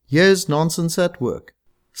Here's nonsense at work.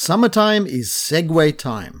 Summertime is segue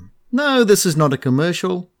time. No, this is not a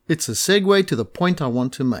commercial. It's a segue to the point I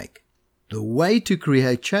want to make. The way to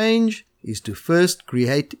create change is to first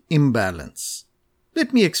create imbalance.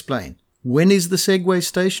 Let me explain. When is the segue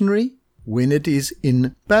stationary? When it is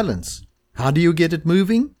in balance. How do you get it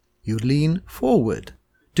moving? You lean forward.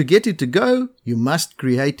 To get it to go, you must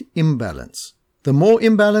create imbalance. The more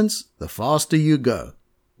imbalance, the faster you go.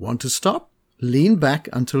 Want to stop? Lean back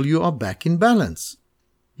until you are back in balance.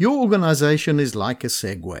 Your organization is like a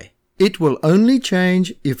Segway. It will only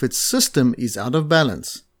change if its system is out of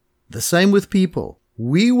balance. The same with people.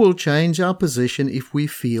 We will change our position if we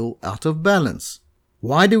feel out of balance.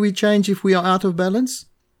 Why do we change if we are out of balance?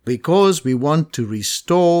 Because we want to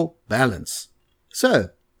restore balance.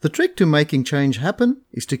 So, the trick to making change happen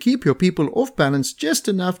is to keep your people off balance just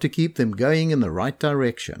enough to keep them going in the right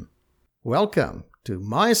direction. Welcome to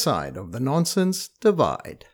my side of the nonsense divide.